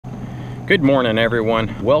Good morning,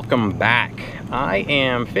 everyone. Welcome back. I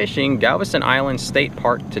am fishing Galveston Island State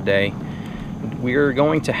Park today. We're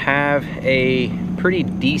going to have a pretty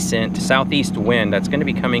decent southeast wind that's going to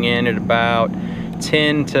be coming in at about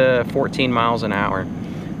 10 to 14 miles an hour.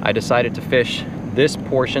 I decided to fish this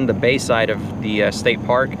portion, the bay side of the state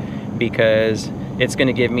park, because it's going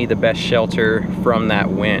to give me the best shelter from that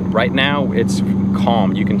wind. Right now it's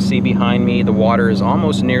calm. You can see behind me the water is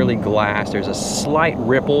almost nearly glass. There's a slight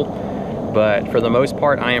ripple, but for the most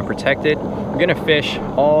part I am protected. I'm gonna fish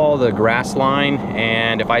all the grass line,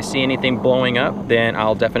 and if I see anything blowing up, then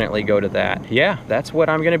I'll definitely go to that. Yeah, that's what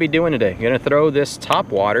I'm gonna be doing today. I'm gonna throw this top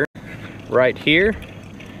water right here.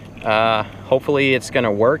 Hopefully it's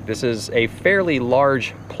gonna work. This is a fairly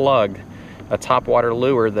large plug, a top water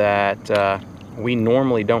lure that we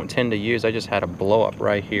normally don't tend to use. I just had a blow up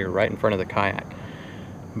right here, right in front of the kayak.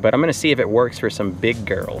 But I'm gonna see if it works for some big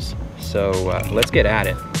girls. So let's get at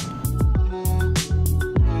it.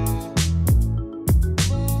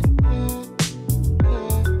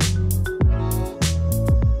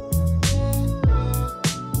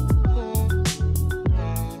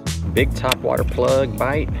 Big top water plug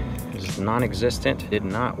bite is non-existent, did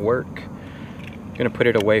not work. I'm gonna put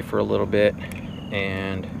it away for a little bit,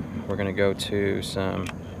 and we're gonna go to some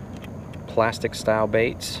plastic style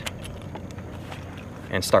baits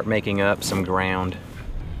and start making up some ground.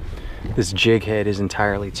 This jig head is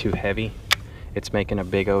entirely too heavy. It's making a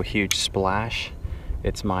big old huge splash.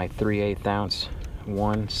 It's my 3/8 ounce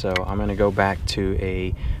one, so I'm gonna go back to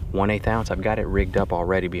a 1/8 ounce. I've got it rigged up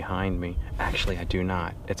already behind me. Actually, I do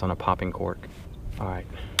not. It's on a popping cork. All right,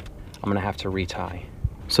 I'm gonna have to retie.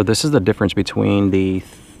 So this is the difference between the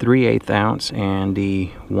 3/8 ounce and the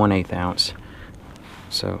 1/8 ounce.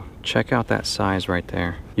 So check out that size right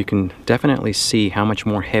there. You can definitely see how much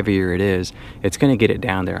more heavier it is. It's gonna get it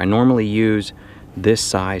down there. I normally use this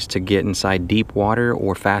size to get inside deep water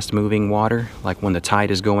or fast moving water, like when the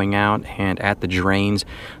tide is going out and at the drains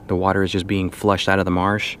the water is just being flushed out of the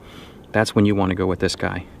marsh. That's when you want to go with this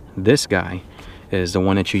guy. This guy is the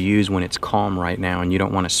one that you use when it's calm right now and you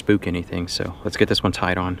don't want to spook anything. So let's get this one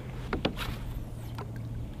tied on.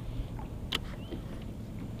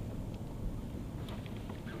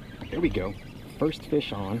 There we go. First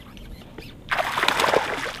fish on.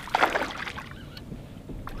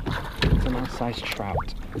 It's a nice sized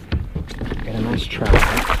trout. Got a nice trout.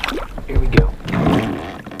 Here we go.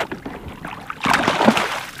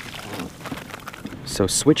 So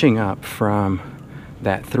switching up from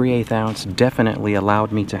that 3/8 ounce definitely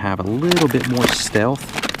allowed me to have a little bit more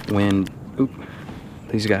stealth when,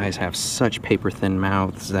 these guys have such paper thin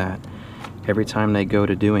mouths that every time they go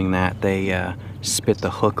to doing that, they spit the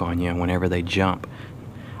hook on you whenever they jump.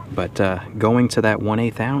 But going to that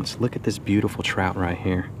 1/8 ounce, look at this beautiful trout right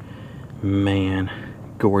here. Man,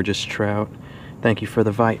 gorgeous trout. Thank you for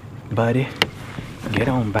the bite, buddy. Get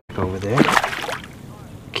on back over there.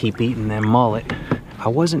 Keep eating them mullet. I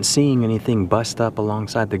wasn't seeing anything bust up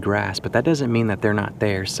alongside the grass, but that doesn't mean that they're not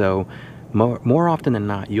there. So more often than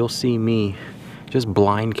not, you'll see me just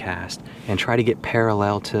blind cast and try to get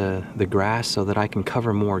parallel to the grass so that I can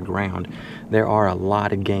cover more ground. There are a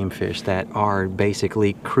lot of game fish that are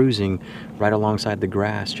basically cruising right alongside the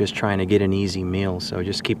grass, just trying to get an easy meal. So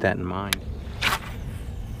just keep that in mind.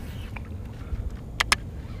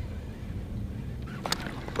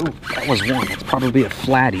 Ooh, that was one. That's probably a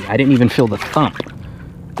flatty. I didn't even feel the thump.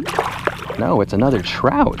 No, it's another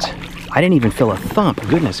trout. I didn't even feel a thump.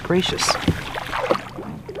 Goodness gracious.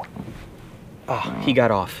 Oh, he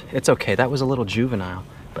got off. It's okay. That was a little juvenile,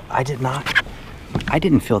 but I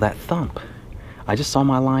didn't feel that thump. I just saw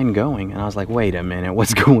my line going and I was like, wait a minute,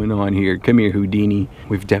 what's going on here? Come here, Houdini.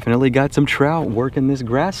 We've definitely got some trout working this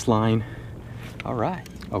grass line. All right.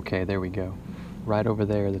 Okay, there we go. Right over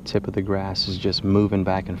there, the tip of the grass is just moving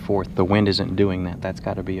back and forth. The wind isn't doing that. That's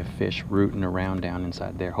got to be a fish rooting around down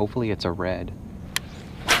inside there. Hopefully it's a red.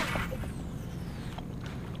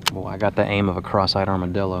 Well, I got the aim of a cross-eyed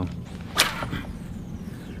armadillo.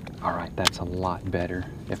 All right, that's a lot better.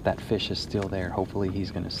 If that fish is still there, hopefully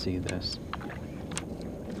he's going to see this.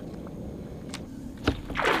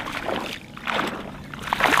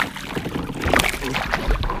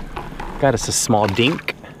 Got us a small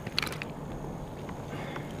dink.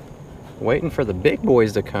 Waiting for the big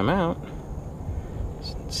boys to come out.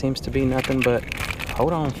 Seems to be nothing but,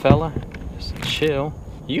 hold on fella, just chill.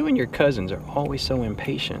 You and your cousins are always so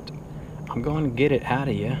impatient. I'm going to get it out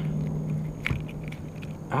of you.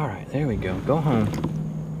 All right, there we go. Go home.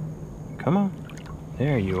 Come on.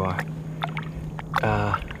 There you are.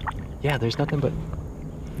 Yeah, there's nothing but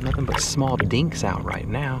small dinks out right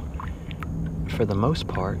now. For the most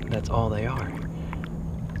part, that's all they are.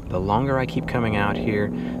 the longer I keep coming out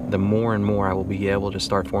here, the more and more I will be able to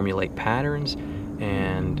start formulate patterns,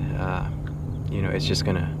 and you know, it's just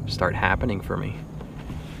gonna start happening for me.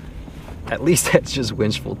 At least that's just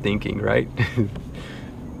wishful thinking, right?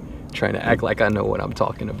 Trying to act like I know what I'm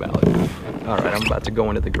talking about. All right, I'm about to go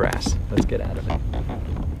into the grass. Let's get out of it.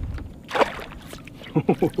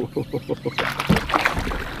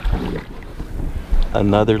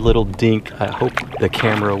 Another little dink. I hope the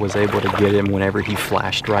camera was able to get him whenever he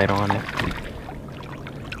flashed right on it.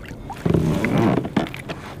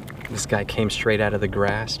 This guy came straight out of the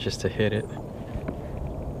grass just to hit it.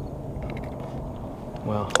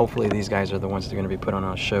 Well, hopefully these guys are the ones that are going to be put on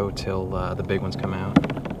a show till the big ones come out.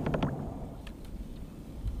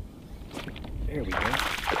 There we go.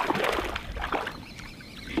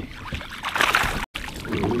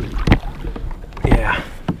 Yeah,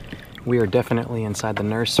 we are definitely inside the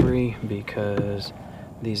nursery because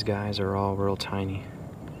these guys are all real tiny.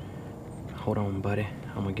 Hold on, buddy.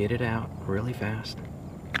 I'm gonna get it out really fast.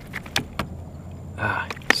 Ah,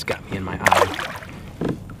 just got me in my eye.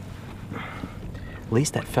 At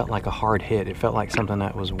least that felt like a hard hit. It felt like something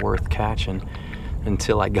that was worth catching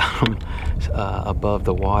until I got him above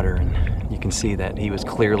the water, and you can see that he was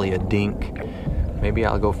clearly a dink. Maybe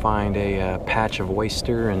I'll go find a patch of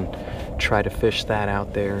oyster and try to fish that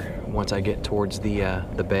out there once I get towards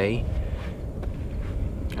the bay.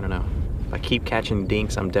 I don't know. If I keep catching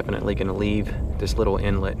dinks, I'm definitely gonna leave this little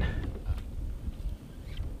inlet.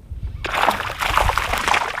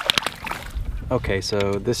 Okay,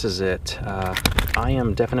 so this is it. I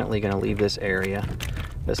am definitely gonna leave this area.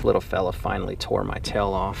 This little fella finally tore my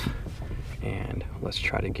tail off, and let's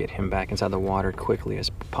try to get him back inside the water quickly as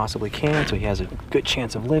possibly can so he has a good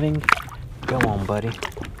chance of living. Go on, buddy.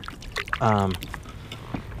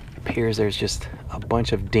 Appears there's just a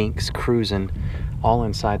bunch of dinks cruising all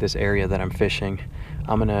inside this area that I'm fishing.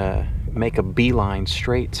 I'm gonna make a beeline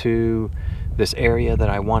straight to this area that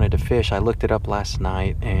I wanted to fish. I looked it up last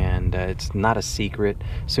night, and it's not a secret.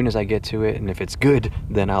 As soon as I get to it, and if it's good,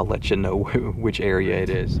 then I'll let you know which area it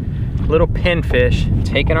is. Little pinfish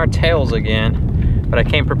taking our tails again, but I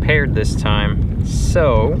came prepared this time.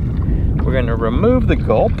 So we're gonna remove the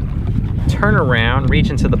gulp, turn around, reach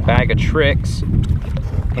into the bag of tricks,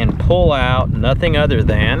 and pull out nothing other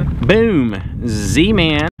than, boom,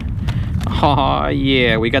 Z-Man. Oh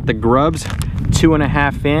yeah, we got the grubs,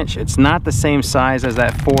 2.5 inch. It's not the same size as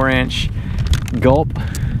that 4-inch gulp,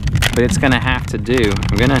 but it's gonna have to do.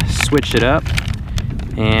 I'm gonna switch it up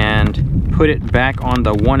and put it back on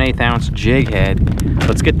the 1/8 ounce jig head.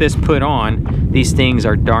 Let's get this put on. These things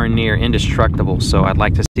are darn near indestructible, so I'd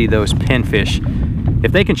like to see those pinfish.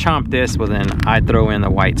 If they can chomp this, well then I'd throw in the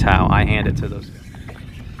white towel. I hand it to those guys.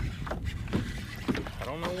 I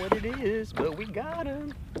don't know what it is, but we got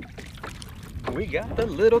him. We got the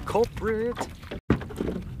little culprit. I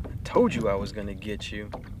told you I was gonna get you.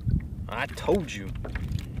 I told you.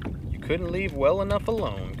 You couldn't leave well enough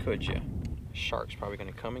alone, could you? Shark's probably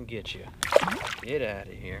gonna come and get you. Get out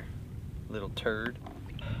of here, little turd.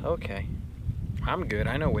 Okay, I'm good.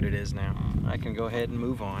 I know what it is now. I can go ahead and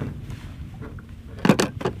move on.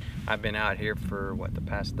 I've been out here for what, the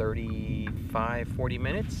past 35-40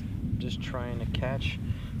 minutes, just trying to catch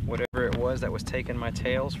whatever it was that was taking my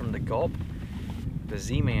tails from the gulp. The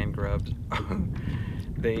Z-Man grubs.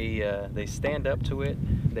 They stand up to it,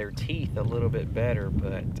 their teeth a little bit better,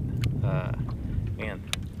 but man,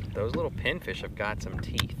 those little pinfish have got some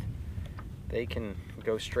teeth. They can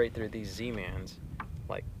go straight through these Z-Mans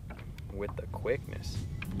like with the quickness.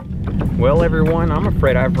 Well everyone, I'm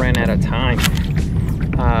afraid I've ran out of time.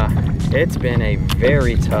 It's been a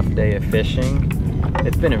very tough day of fishing.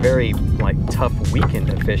 It's been a very tough weekend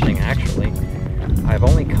of fishing actually. I've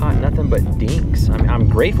only caught nothing but dinks. I'm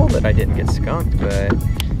grateful that I didn't get skunked, but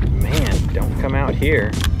man, don't come out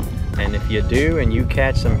here. And if you do and you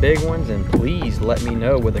catch some big ones, then please let me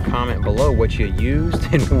know with a comment below what you used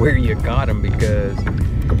and where you got them, because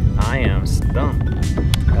I am stumped.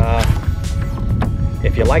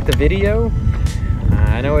 If you like the video,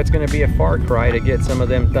 I know it's going to be a far cry to get some of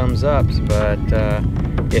them thumbs ups, but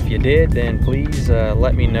if you did, then please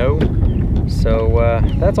let me know. So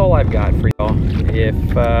that's all I've got for y'all. If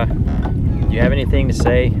you have anything to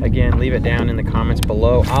say, again, leave it down in the comments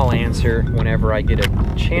below. I'll answer whenever I get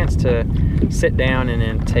a chance to sit down and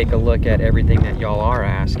then take a look at everything that y'all are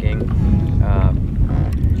asking.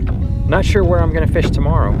 Not sure where I'm going to fish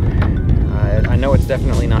tomorrow. I know it's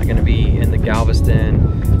definitely not going to be in the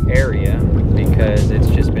Galveston area because it's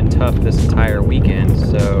just been tough this entire weekend.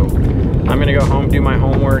 So I'm going to go home, do my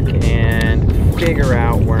homework, and figure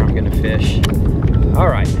out where I'm going to fish. All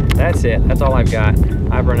right, that's it. That's all I've got.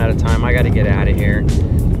 I've run out of time. I got to get out of here.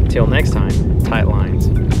 Until next time, tight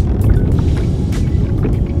lines.